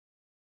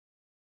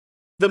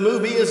The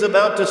movie is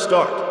about to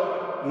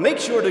start. Make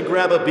sure to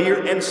grab a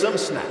beer and some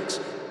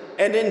snacks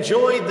and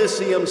enjoy this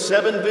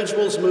YEM7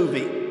 visuals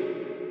movie.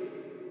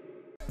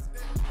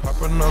 Pop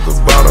another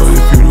bottle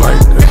if you like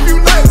that.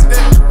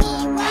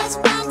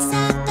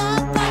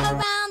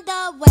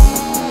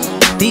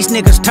 These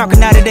niggas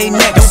talking out of their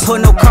neck. Don't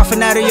put no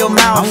coughing out of your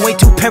mouth. I'm way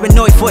too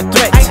paranoid for a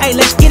threat. Hey,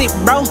 let's get it,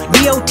 bro.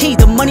 DOT,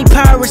 the money,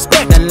 power,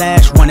 respect. The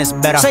last one is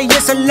better. Say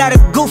yes, a lot of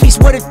goofies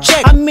with a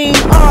check. I mean,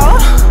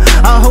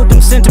 I hold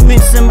them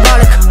sentiments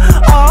symbolic.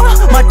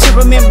 My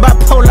temperament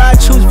bipolar, I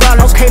choose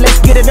violence. Okay, let's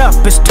get it up.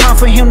 It's time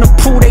for him to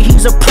prove that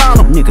he's a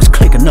problem. Niggas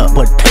clicking up,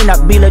 but they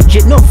not be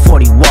legit. No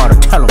 40 water,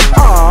 tell him.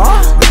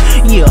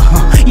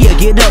 Yeah,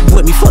 get up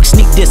with me. Fuck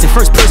sneak dissing,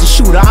 first person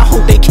shooter. I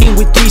hope they came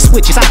with 3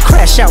 switches. I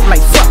crash out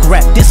like fuck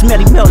rap. This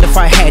Melly Mel if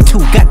I had to.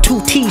 Got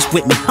 2 T's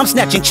with me. I'm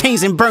snatching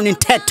chains and burning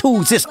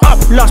tattoos. It's up.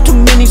 Lost too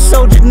many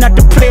soldiers, not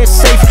to play it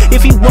safe.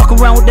 If he walk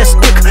around with that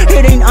stick,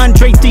 it ain't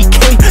Andre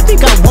 3K.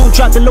 Think I won't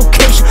drop the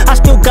location. I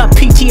still got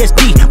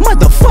PTSD.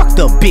 Motherfuck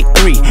the big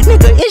 3.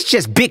 Nigga, it's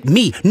just big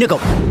me, nigga.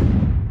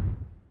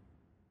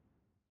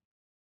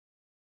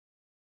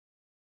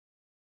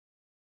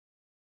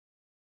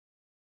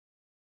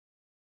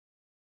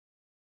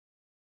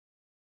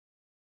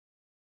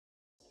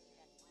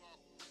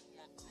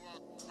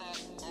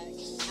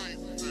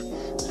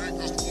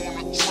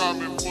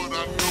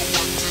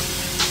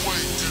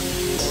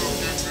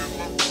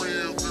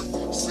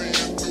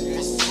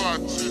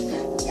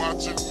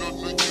 Watching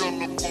the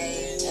yellow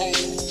bone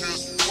hoes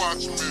just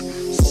watch me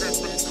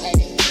sipping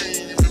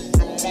cocaine in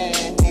the mall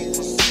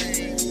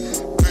overseas.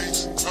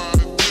 H-Town,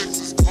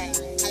 Texas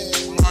coming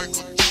through like a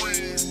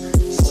dream.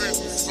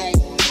 Sitting so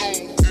low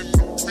in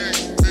the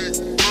big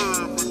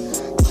bourbon.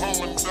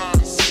 Coming down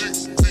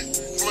 6 big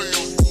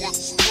players,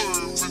 what's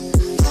swerving?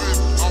 Lit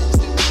off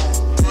the glass,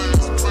 made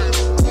a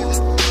bullet through.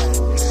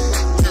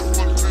 Give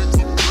a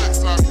nigga flex,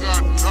 I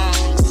got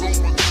diamonds on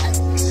my toe.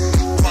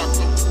 About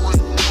to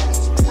break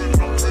loose when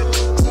I'm in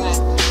the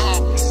drop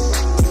top.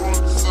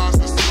 Front side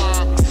to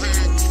side,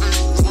 pancake,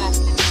 drop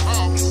the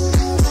top.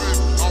 Lit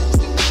off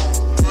the glass,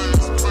 made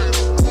a bullet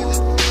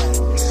through.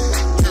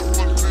 Give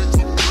a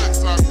nigga flex,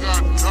 I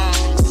got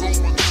diamonds on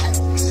my toe.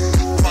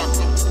 About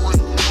to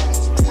break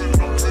loose when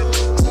I'm in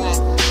the drop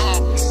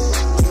top.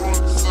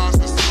 Front side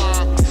to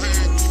side,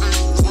 pancake,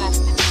 drop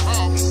the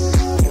top.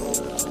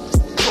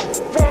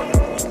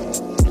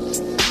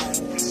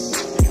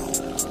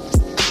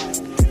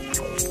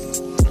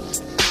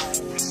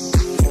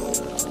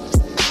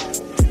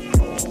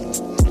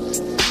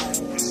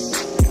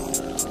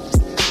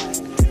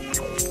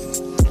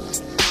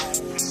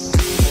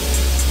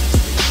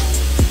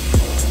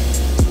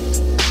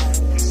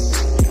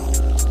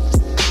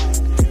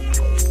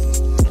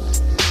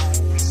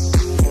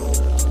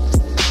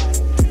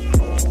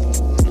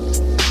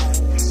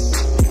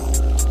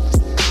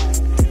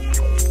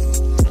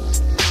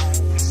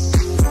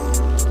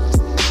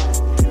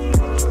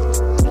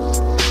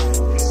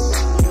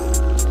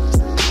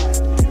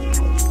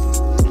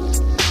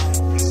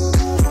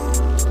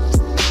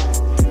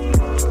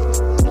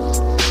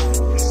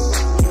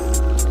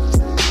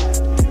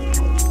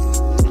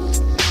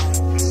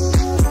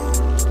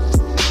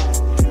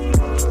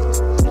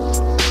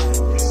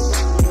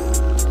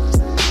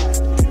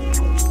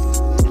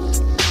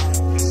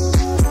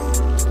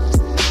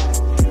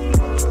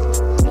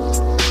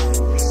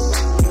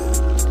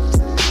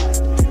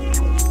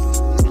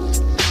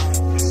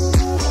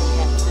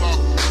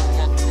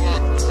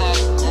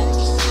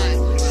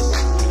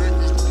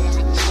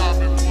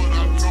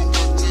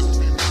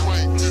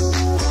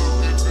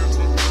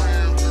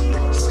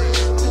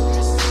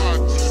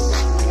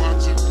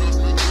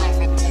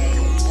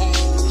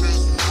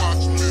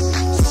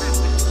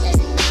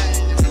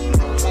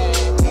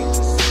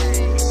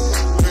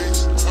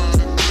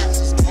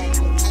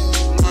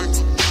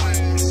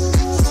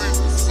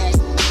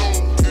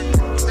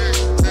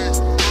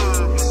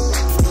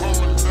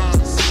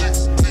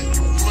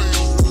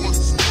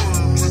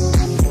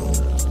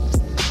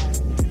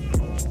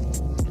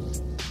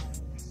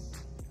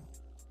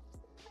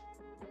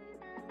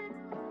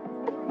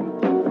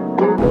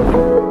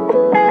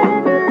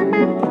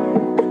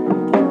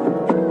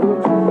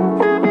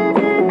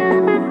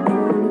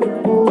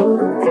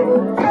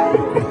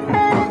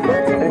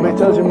 Anybody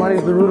tells you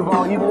money's the root of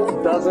all evil,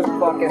 doesn't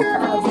fucking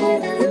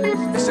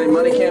happen. They say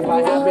money can't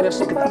buy happiness.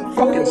 Look at that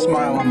fucking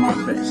smile on my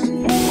face.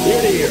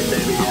 Ear to ear,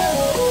 baby.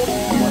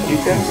 Want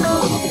details?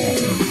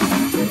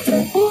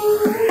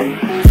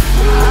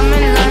 I'm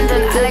in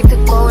London, I like to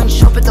go and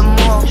shop at the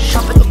mall.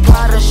 Shop at the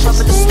Prada, shop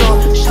at the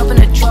store. Shop in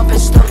the drop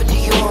and stop at the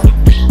York.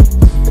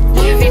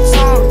 Louis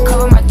Vuitton,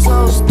 cover my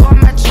toes. Throw on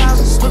my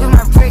trousers, look at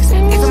my bricks.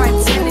 Look at my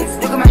tennis,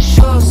 look at my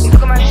shoes.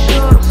 Look at my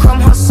shoes.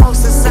 Chrome hot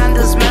socks and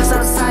sandals. Men's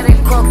outside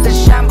and croc the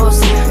shambles.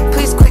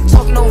 Please quick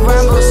talk, no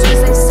rambles.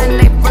 Since they send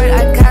they bread,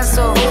 I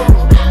cancel.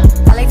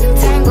 I like to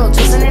tangle,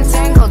 twisting and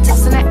tangle.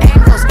 Testing the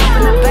angles,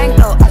 keeping the bank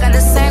though. I got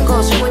the same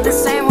goals, you with the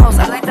same hoes.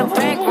 I like the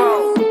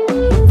bankroll.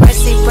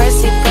 Pricey,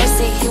 pricey,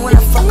 pricey. He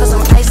wanna fuck cause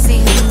I'm icy.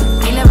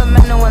 He never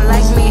met no one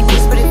like me.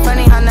 It's pretty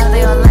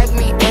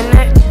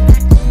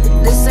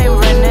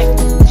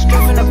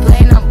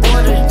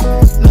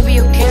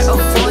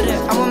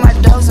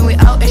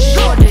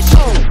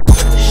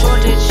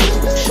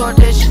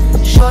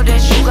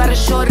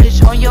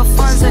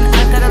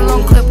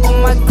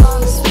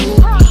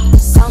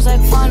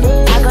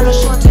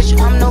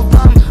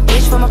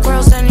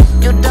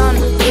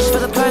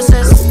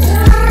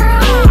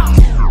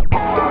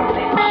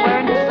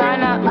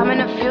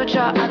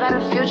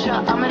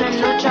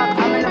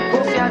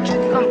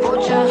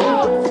Ultra.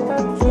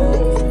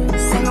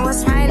 Singing with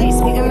Smiley,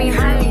 speaking me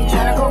highly.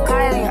 Tryna go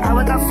Kylie, I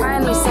wake up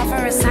finally.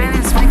 Suffering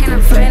silence, making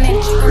a friendly.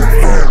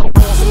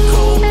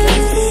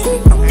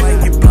 I might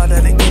get blood out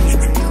of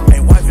injury.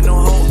 Ain't wiping no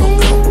hoes, no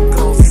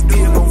girls.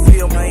 Still don't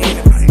feel my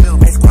enemy.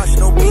 Ain't squash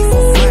no beef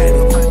or flat.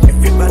 If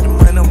you about the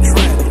money, I'm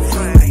trying.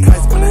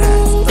 Kites when I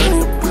had 30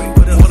 a brick,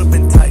 but it would've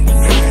been tight.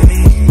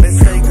 Let's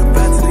say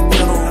goodbye to the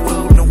ghetto.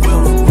 No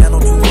will, piano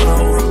to one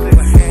hoes.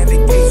 My hand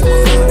engaged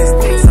with honey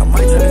sticks. I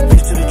might turn this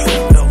bitch to the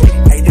trap though.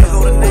 Hey, there go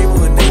the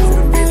neighborhood, neighbors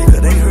been bitch.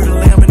 Cause they heard a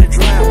lamb in the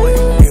driveway.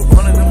 Get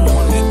one in the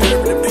morning,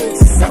 disturbing the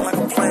peace. Sound like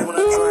I'm playing when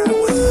I drive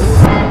with.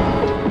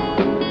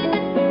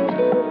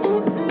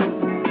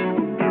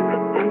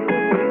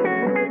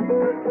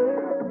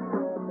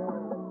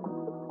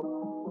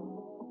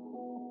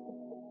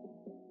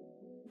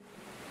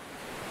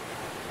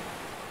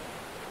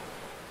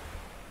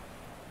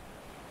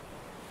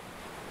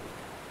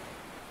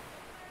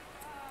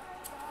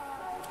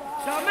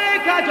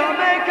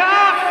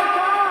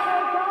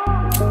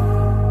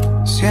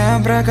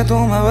 Siempre que tú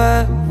me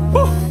ves,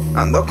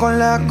 ando con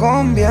la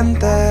combi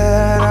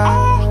entera,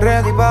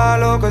 ready pa'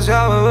 lo que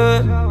sea,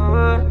 bebé.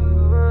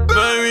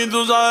 Baby,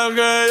 tú sabes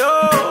que yo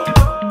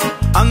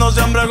ando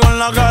siempre con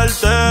la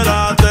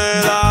cartera.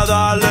 Te da,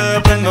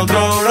 dale, prende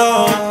otro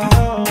blow.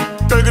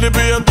 Que el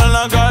creepy está en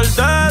la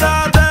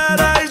cartera.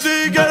 Y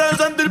si quieres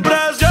sentir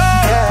presión,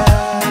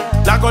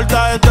 la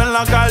corta está en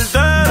la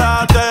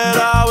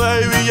cartera.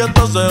 Baby,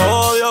 esto se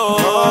odió.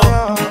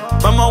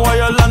 Vamos a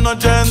guayar la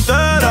noche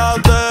entera.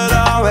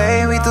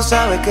 Baby, tú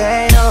sabes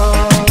que yo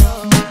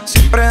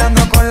siempre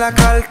ando con la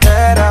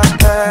cartera.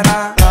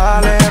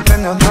 Dale,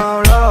 prende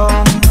otro blow.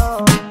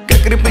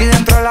 Que creepy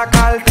dentro de la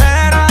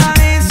cartera.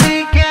 Y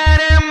si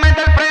quieres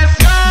meter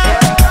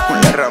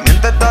presión, la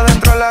herramienta está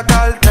dentro de la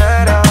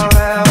cartera.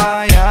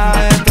 Beba,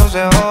 ya esto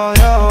se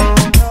jodió.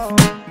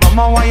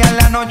 Vamos a guayar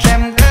la noche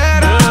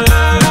entera.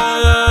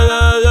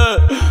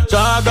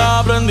 Saca,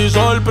 aprende y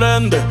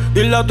sorprende.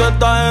 Dile a toda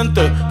esta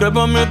gente que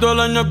por mí todo el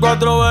año es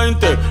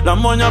 420. Las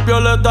moñas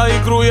violetas y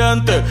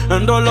cruyentes.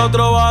 Enrola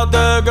otro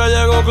bate que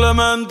llegó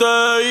Clemente.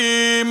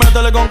 Y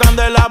métele con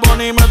candela,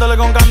 Bonnie, métele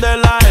con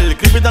candela. El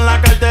creepy está en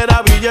la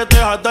cartera, billetes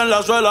hasta en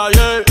la suela,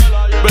 yeah.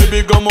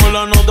 Baby, como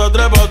la nota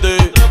trépate.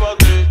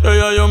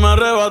 Ella yo me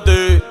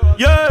arrebaté,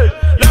 yeah.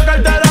 La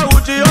cartera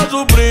Gucci o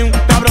Supreme.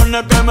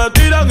 Cabrones que me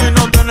tiran y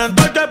no tienen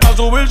toque pa'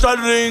 subirse al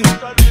ring.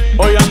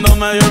 Hoy ando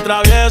medio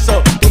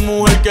travieso. Tu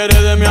mujer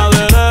quiere de mi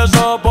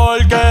aderezo.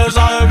 Porque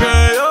sabe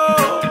que yo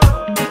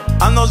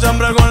ando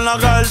siempre con la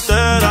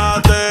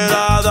cartera. Te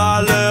da,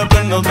 dale,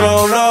 prende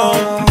otro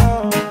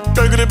blow.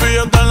 Que el creepy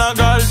está en la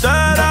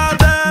cartera.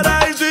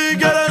 Y si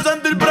quieres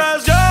sentir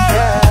presión,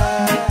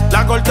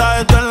 la corta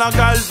está en la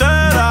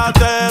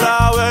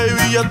cartera.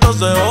 Baby, esto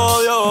se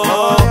odió.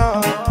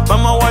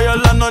 Vamos a guayar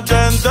la noche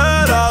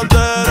entera.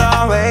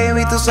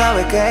 Baby, tú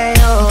sabes que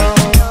yo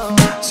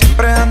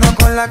siempre ando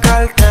con la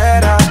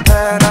cartera.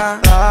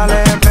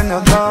 Dale, prende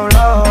otro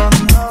blow.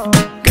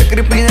 Que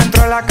creepy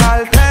dentro de la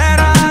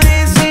cartera.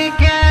 Y si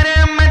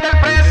quieres meter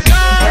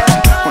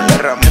presión, la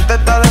herramienta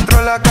está dentro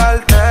de la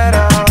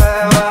cartera.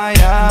 Beba,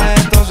 ya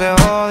esto se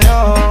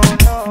jodió.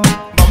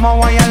 Vamos a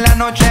guayar la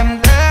noche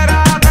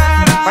entera.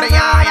 Pero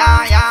ya.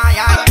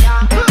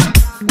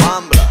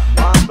 Wambla,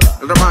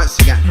 el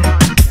romance again.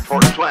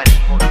 420.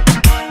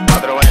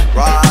 Other way.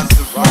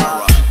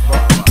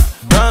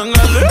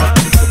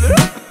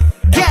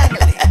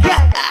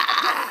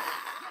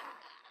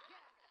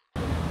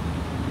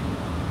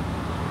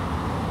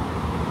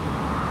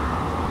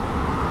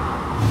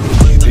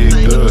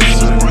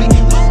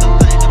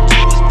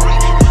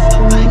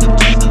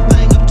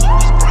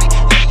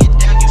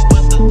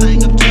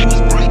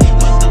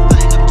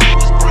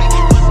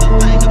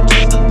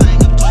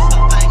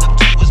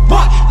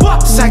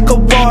 Psycho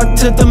ward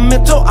to the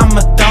middle, I'm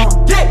a thorn.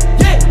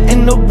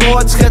 In the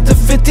wards, got the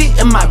 50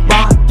 in my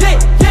rod.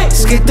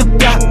 Skate the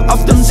block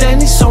off them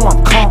Zannies, so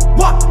I'm calm.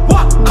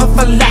 Cough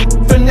a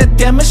lot, bring the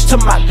damage to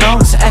my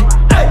lungs. Ay.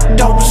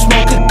 Dope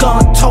smoking,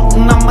 gun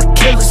toting, I'm a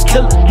killer's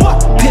killer.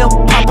 Pill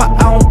popper,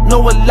 I don't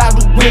know a lot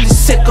who really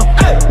sick em.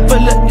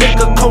 Full of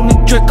nigga, Coney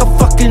drinker,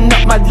 fucking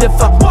up my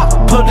liver.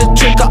 Pull the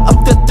trigger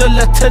up the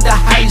thriller to the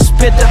highest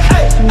bidder.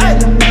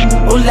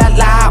 Ooh la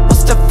la,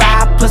 what's the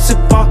vibe, pussy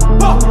bump?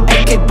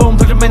 AK boom,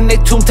 put them in they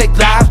tomb, take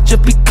lives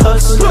just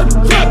because.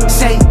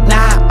 Say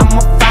nah, I'm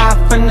a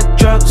 5 from the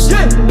drugs.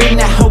 Been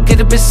that hoe,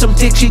 get a bitch some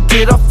dick, she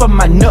get off of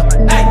my nut.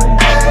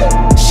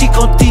 She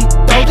gon' deep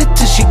throat it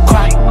till she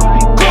cry.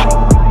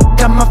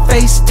 Got my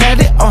face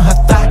tatted on her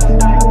thigh.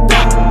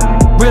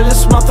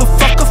 Realest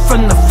motherfucker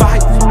from the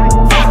fight.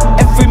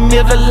 Every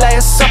meal the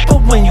last supper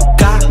when you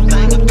got.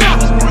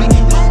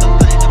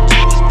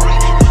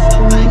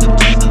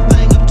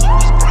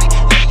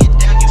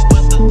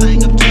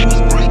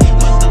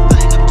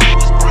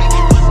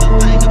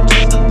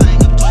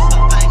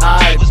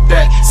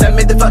 Send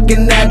me the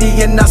fucking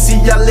natty and I'll see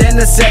y'all in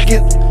a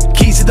second.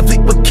 Keys to the fleet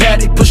with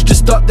caddy, push to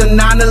start the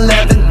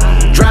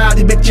 911. drive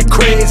these bitches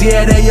crazy.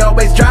 Yeah, they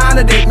always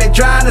tryna date me,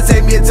 tryna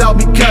save me. It's all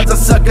because I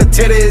suck a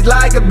titties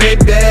like a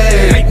baby.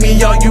 Make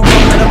me all you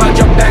want, and about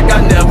your back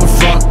I never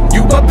front.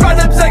 You want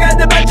products, I got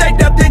the bunch, ain't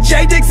nothing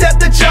changed except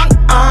the chunk.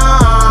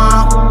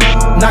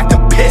 Knock the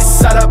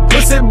piss out of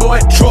pussy boy,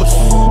 trust.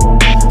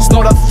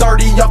 Snort a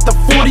 30 off the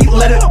 40,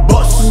 let it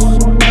bust.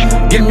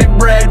 Give me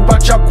bread,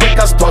 watch how quick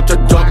I start to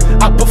duck.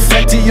 I put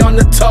Fenty on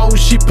the toe,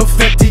 she put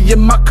Fenty in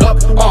my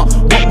cup. What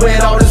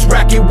with all this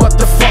racket, what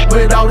the fuck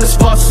with all this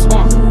fuss?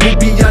 We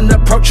be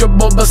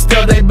unapproachable, but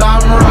still they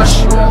bomb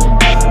rush.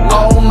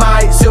 Oh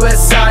my,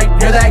 suicide,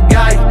 you're that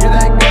guy.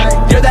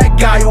 You're that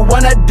guy who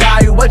wanna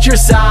die, what's your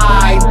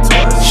side?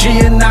 She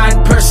a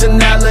 9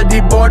 personality,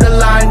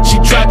 borderline. She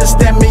tried to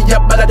stand me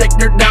up, but I dicked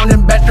her down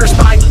and bent her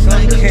spine.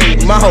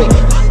 King Mo,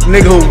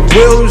 nigga who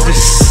wills the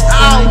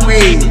sound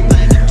me.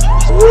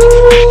 Woo!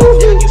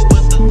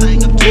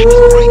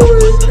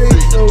 This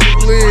thing's so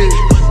clear.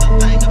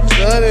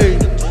 That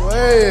ain't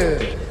playing.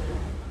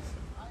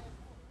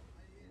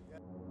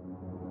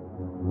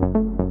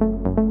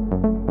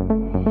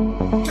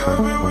 Can't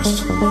be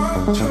wasting my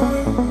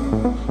time,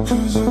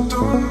 'cause I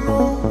don't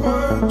know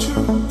where to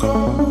go.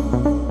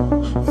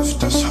 If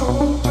this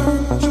whole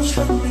thing, just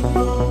let me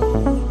know.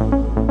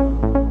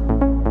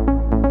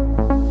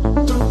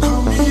 Don't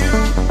call me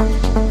yet,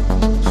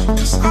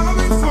 'cause I'll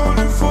be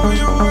falling for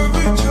you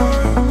every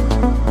time.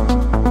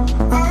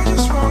 I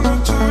just wanna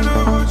tell you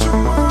what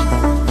you're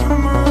mine,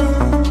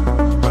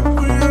 but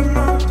we are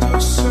not the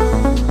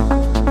same.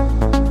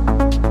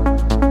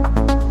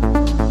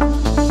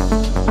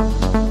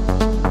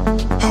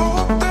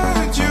 Hope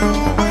that you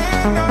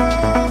will know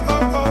when I'm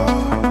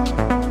alone.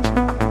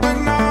 I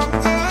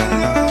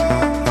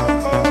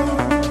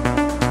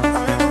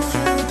don't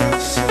feel the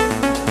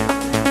same.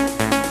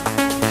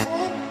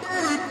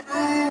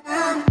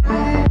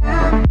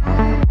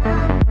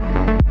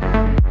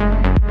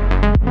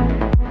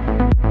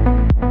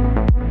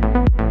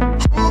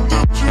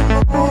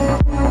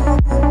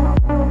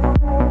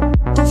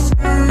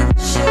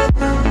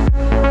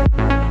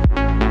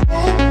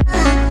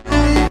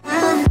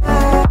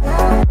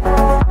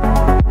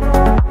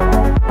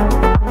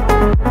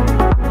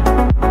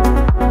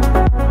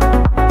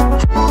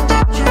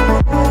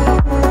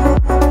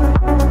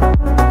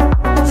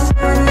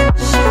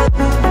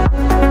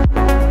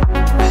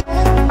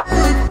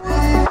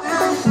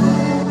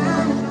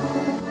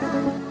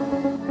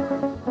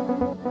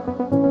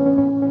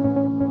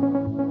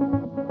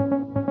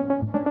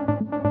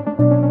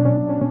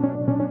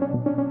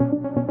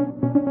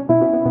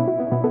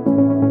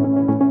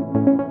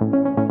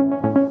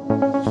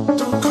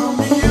 Don't call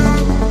me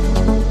yet,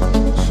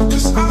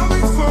 'cause I'll be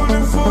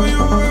falling for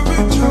you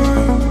every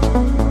time.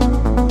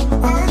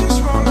 I just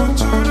wanna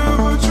tell you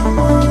what you're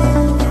mine,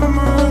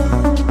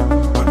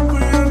 but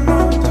we are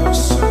not the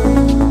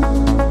same.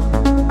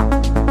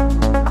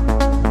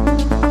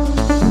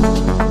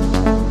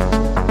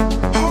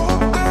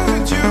 Hope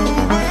that you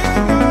will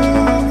know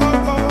when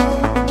I'm alone.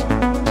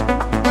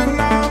 I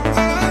don't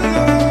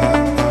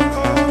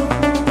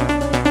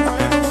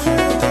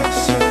feel the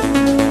same.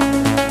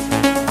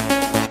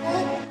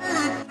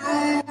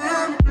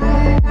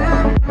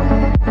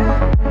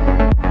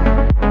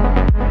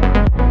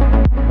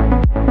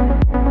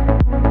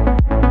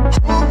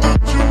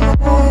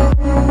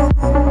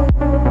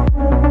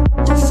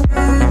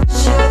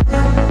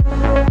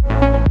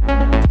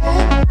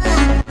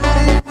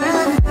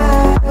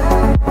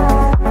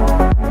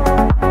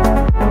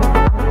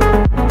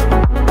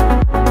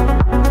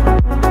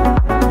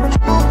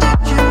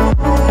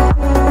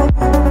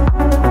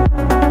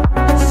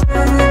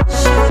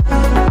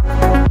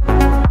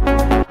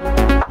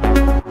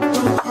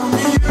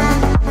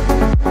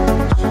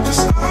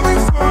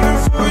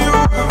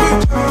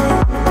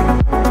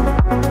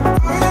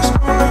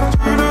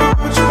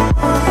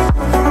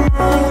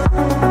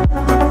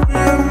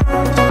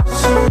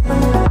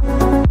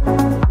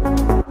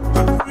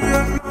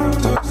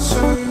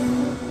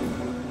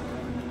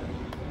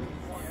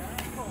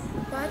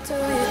 Why do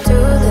you do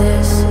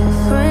this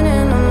when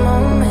in a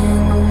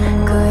moment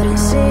couldn't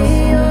see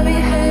your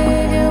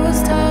behavior was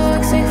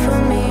toxic for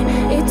me?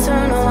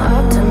 Eternal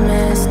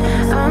optimist,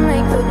 I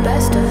make the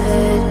best of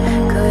it.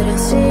 Couldn't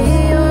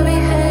see your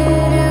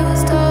behavior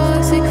was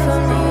toxic for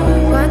me.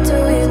 Why do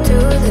you do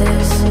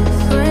this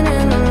when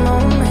in a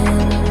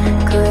moment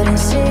couldn't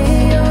see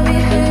your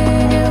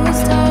behavior was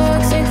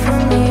toxic for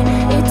me?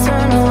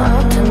 Eternal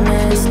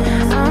optimist,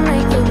 I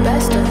make the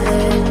best of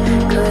it.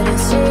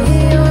 Couldn't see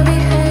your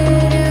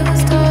behavior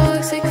was toxic.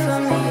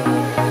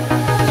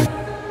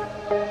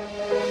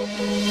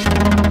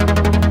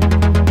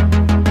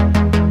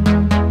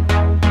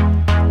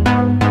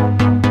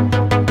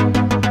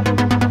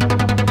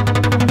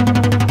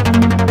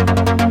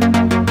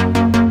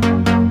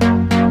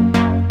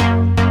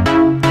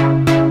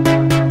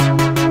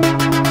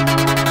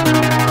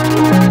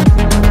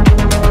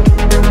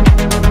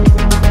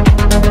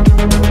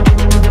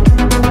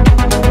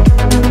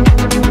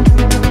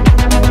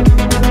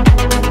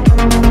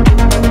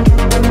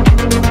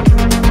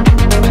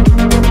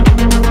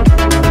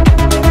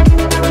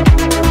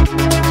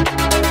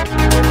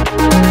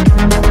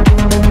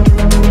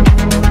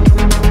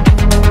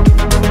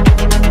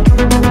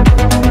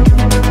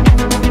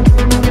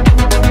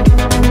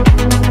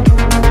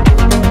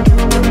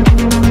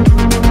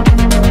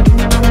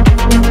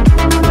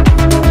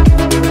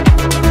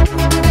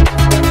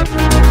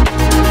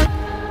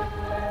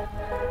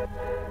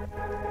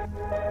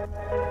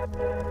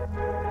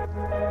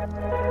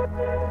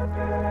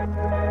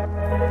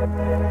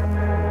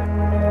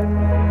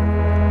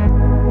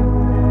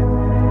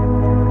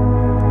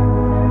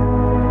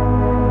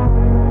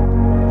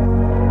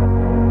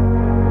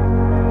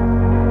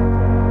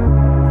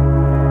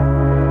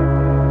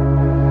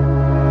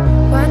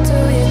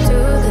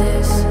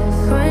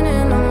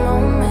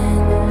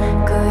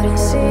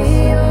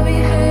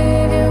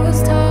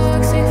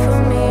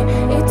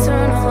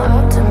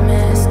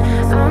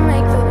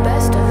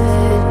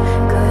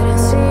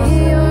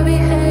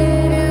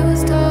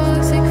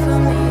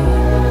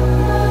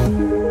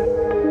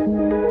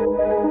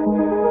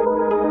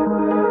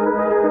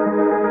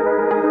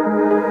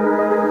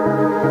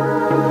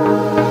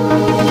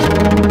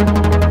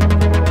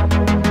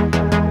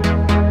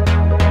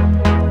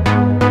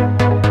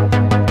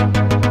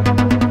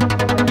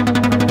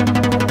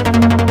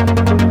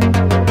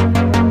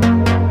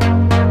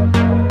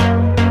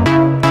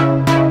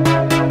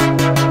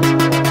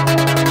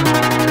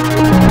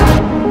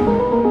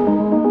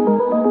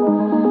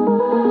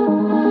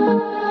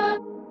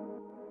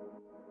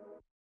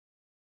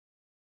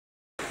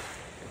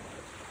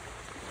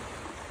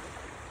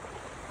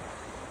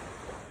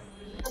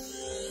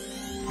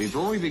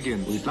 Before we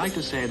begin, we'd like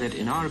to say that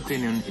in our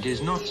opinion, it is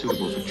not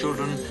suitable for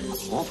children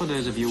or for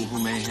those of you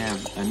who may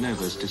have a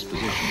nervous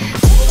disposition.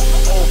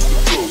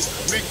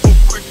 Nigga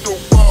quick to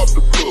rob the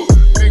plug.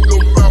 Nigga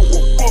mouth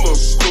full of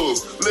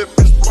slugs. Left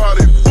his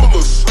body full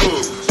of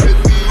slugs. Hit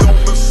me on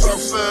the south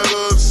side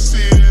of the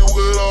city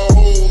with a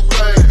whole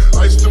thing.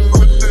 Iced him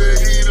with the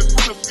heat and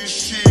took his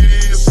shit.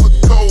 It's a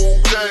cold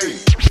game.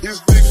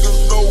 His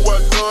niggas know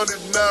I done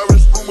it. Now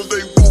it's rumors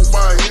they want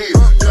my head.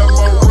 Got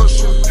my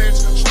Russian bitch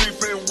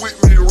sleeping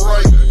with me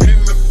right in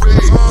the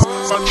bed.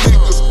 My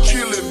niggas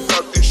killing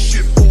about this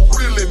shit, for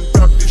reeling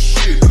about this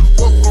shit.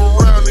 Fuck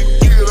around and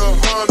get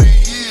 100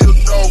 years,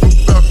 dog,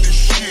 about this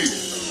shit.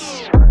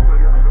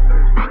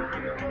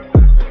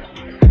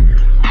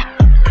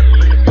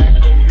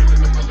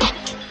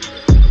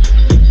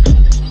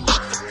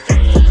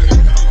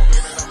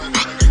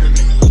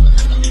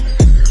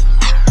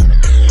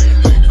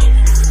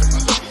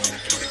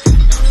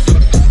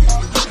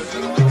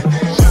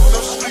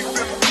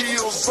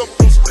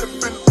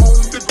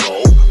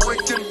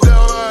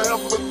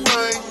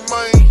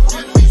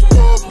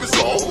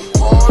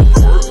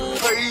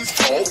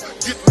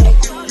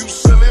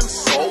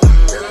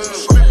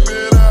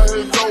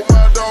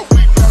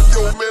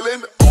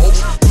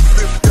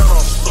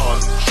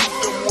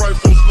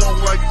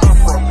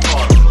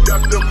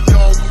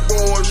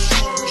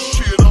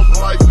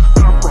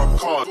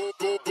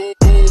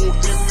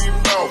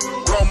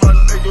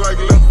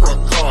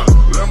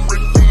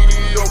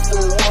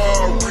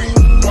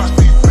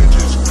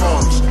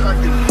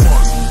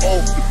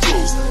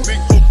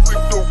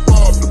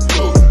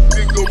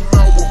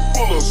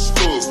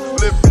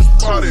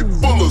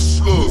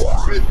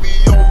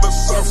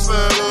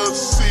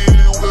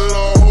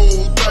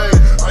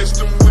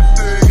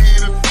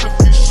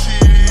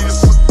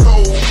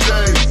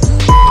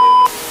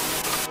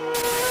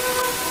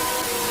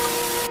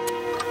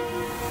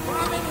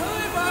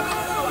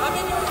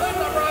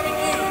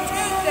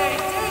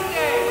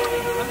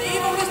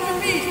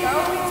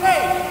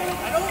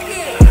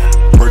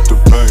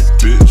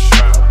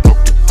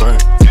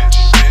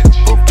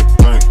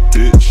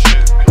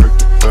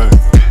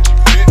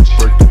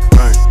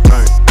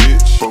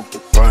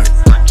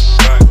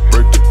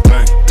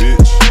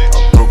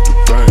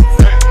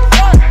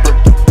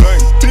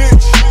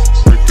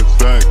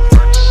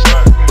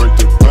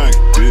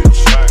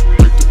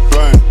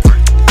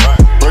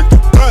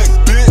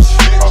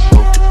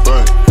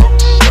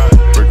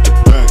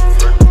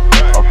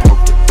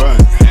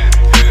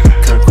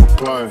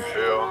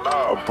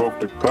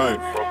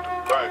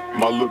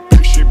 My little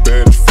bitch, she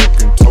bad as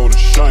fucking told her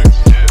shame.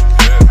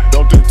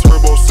 Don't that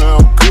turbo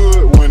sound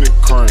good when it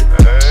crank?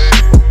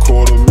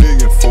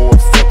 $250,000 for a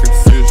fucking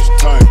fish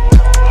tank.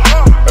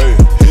 Hey,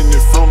 hitting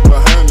it from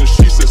behind and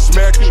she said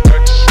smack it.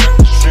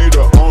 She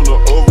the owner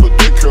of a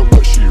daycare,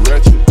 but she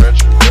ratchet.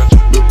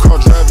 The car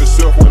drive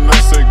itself when I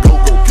say go,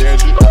 go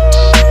gadget.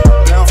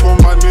 Down for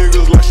my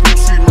niggas like Snoop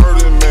C,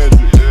 murder and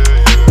magic.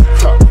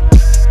 Ha.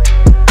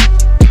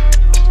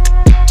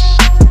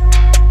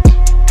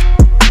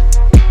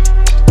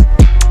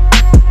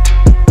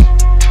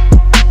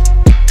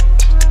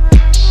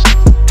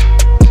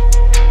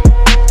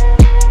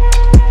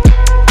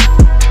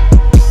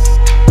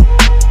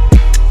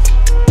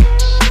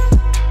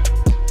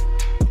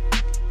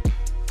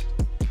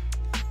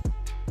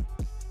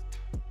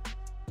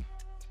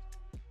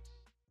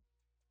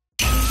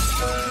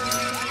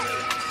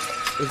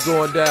 It's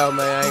going down,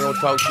 man. I ain't gonna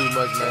talk too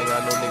much, man.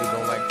 I know niggas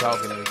don't like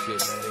talking and shit,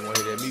 man. They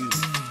wanna hear that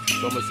music.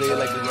 So I'm gonna say it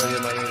like this right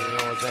here, my nigga. You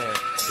know what I'm saying?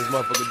 This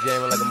motherfucker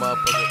jamming like a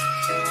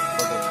motherfucker.